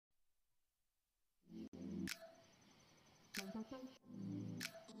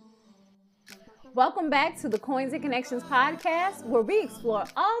Welcome back to the Coins and Connections podcast, where we explore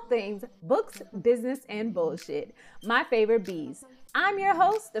all things books, business, and bullshit. My favorite bees. I'm your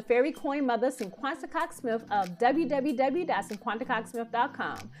host, the fairy coin mother, Cinquanta Cox-Smith of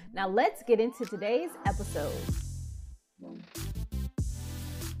www.cinquantacoxsmith.com. Now let's get into today's episode.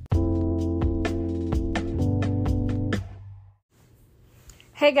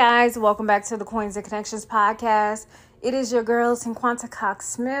 Hey guys, welcome back to the Coins and Connections podcast. It is your girl, Cinquanta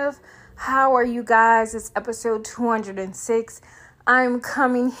Cox-Smith. How are you guys? It's episode 206. I'm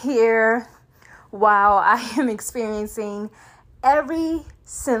coming here while I am experiencing every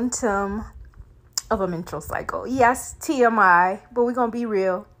symptom of a menstrual cycle. Yes, TMI, but we're going to be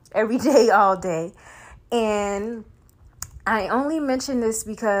real every day, all day. And I only mention this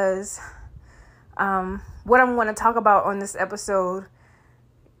because what I'm going to talk about on this episode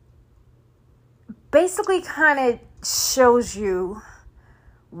basically kind of shows you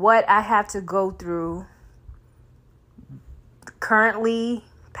what I have to go through currently,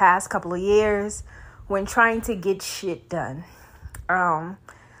 past couple of years, when trying to get shit done.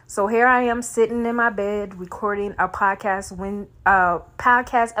 So here I am sitting in my bed recording a podcast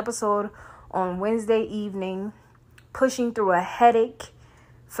episode on Wednesday evening, pushing through a headache,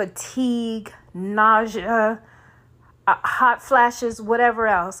 fatigue, nausea, hot flashes, whatever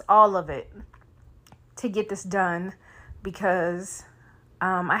else, all of it, to get this done because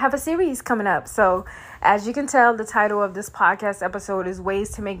I have a series coming up. So as you can tell, the title of this podcast episode is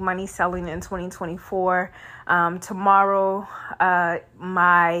Ways to Make Money Selling in 2024. Tomorrow,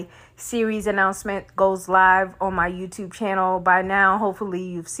 my series announcement goes live on my YouTube channel. By now, hopefully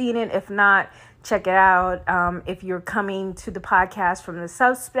you've seen it. If not, check it out. If you're coming to the podcast from the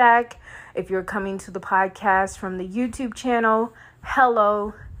Substack, if you're coming to the podcast from the YouTube channel,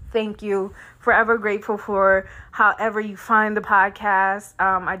 hello. Thank you. Forever grateful for however you find the podcast.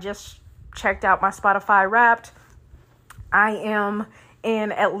 I just checked out my Spotify Wrapped. I am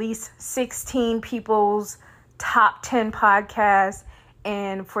in at least 16 people's top 10 podcasts.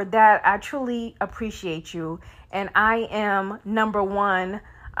 And for that, I truly appreciate you. And I am number one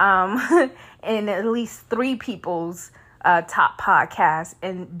in at least 3 people's top podcasts.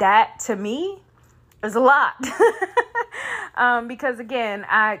 And that, to me, is a lot. Because again,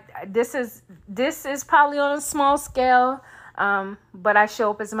 this is probably on a small scale, but I show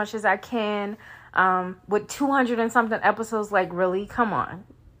up as much as I can, with 200 and something episodes. Like, really, come on.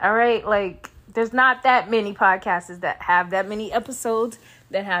 All right. Like, there's not that many podcasts that have that many episodes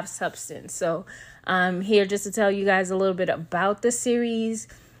that have substance. So I'm here just to tell you guys a little bit about the series.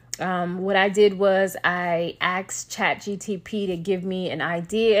 What I did was I asked ChatGTP to give me an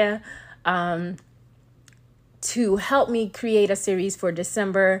idea, to help me create a series for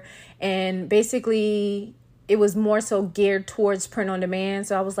December. And basically it was more so geared towards print on demand.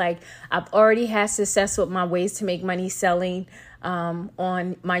 So I was like, I've already had success with my ways to make money selling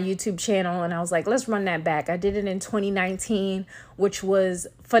on my YouTube channel. And I was like, let's run that back. I did it in 2019, which was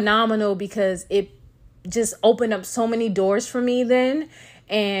phenomenal because it just opened up so many doors for me then.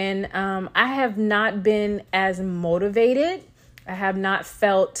 And I have not been as motivated. I haven't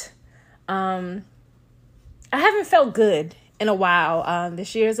felt good in a while.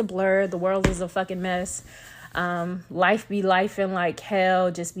 This year is a blur. The world is a fucking mess. Life be lifing like hell,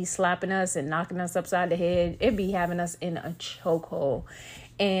 just be slapping us and knocking us upside the head. It be having us in a chokehold.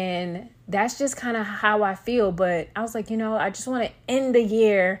 And that's just kind of how I feel. But I was like, I just want to end the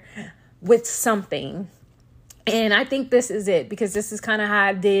year with something. And I think this is it, because this is kind of how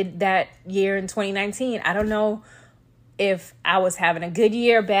I did that year in 2019. I don't know if I was having a good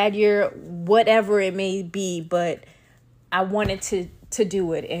year, bad year, whatever it may be, but I wanted to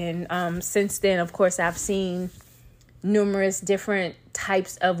do it. And since then, of course, I've seen numerous different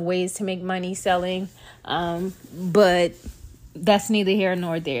types of ways to make money selling, but that's neither here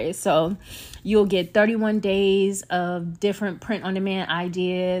nor there. So you'll get 31 days of different print-on-demand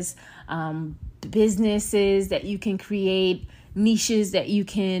ideas, businesses that you can create, niches that you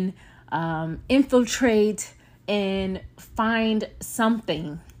can infiltrate, and find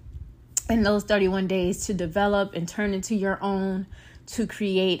something in those 31 days to develop and turn into your own, to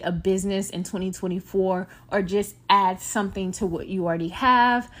create a business in 2024, or just add something to what you already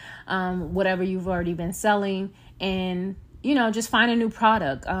have, whatever you've already been selling, and just find a new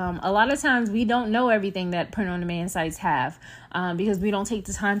product. A lot of times we don't know everything that print on demand sites have, because we don't take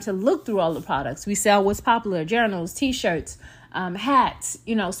the time to look through all the products. We sell what's popular: journals, t-shirts, hats,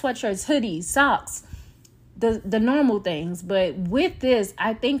 sweatshirts, hoodies, socks, the normal things. But with this,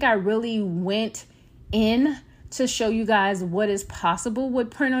 I think I really went in to show you guys what is possible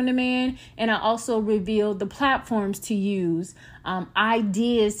with print on demand. And I also revealed the platforms to use,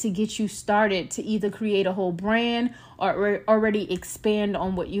 ideas to get you started to either create a whole brand or already expand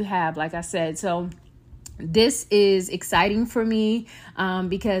on what you have, like I said. So this is exciting for me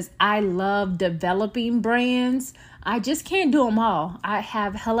because I love developing brands. I just can't do them all. I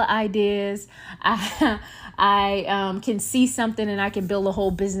have hella ideas. I can see something and I can build a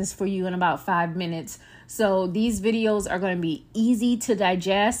whole business for you in about 5 minutes. So these videos are going to be easy to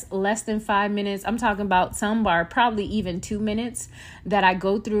digest, less than 5 minutes. I'm talking about some are probably even 2 minutes that I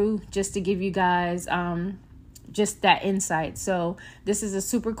go through just to give you guys just that insight. So this is a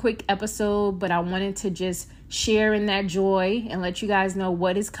super quick episode, but I wanted to just share in that joy and let you guys know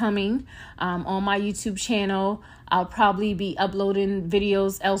what is coming on my YouTube channel. I'll probably be uploading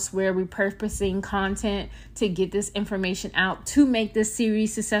videos elsewhere, repurposing content to get this information out to make this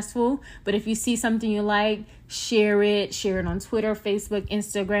series successful. But if you see something you like, share it on Twitter, Facebook,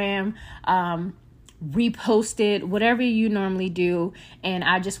 Instagram, repost it, whatever you normally do. And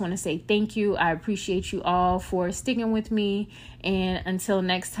I just want to say thank you. I appreciate you all for sticking with me. And until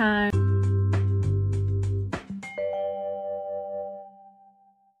next time.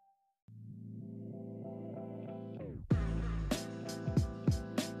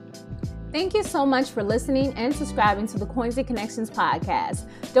 Thank you so much for listening and subscribing to the Coins and Connections podcast.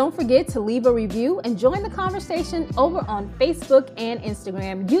 Don't forget to leave a review and join the conversation over on Facebook and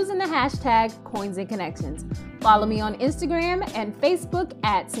Instagram using the hashtag Coins and Connections. Follow me on Instagram and Facebook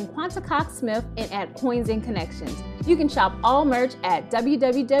at Cinquanta Cox-Smith and at Coins and Connections. You can shop all merch at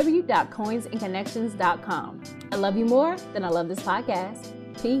www.coinsandconnections.com. I love you more than I love this podcast.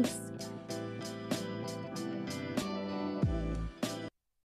 Peace.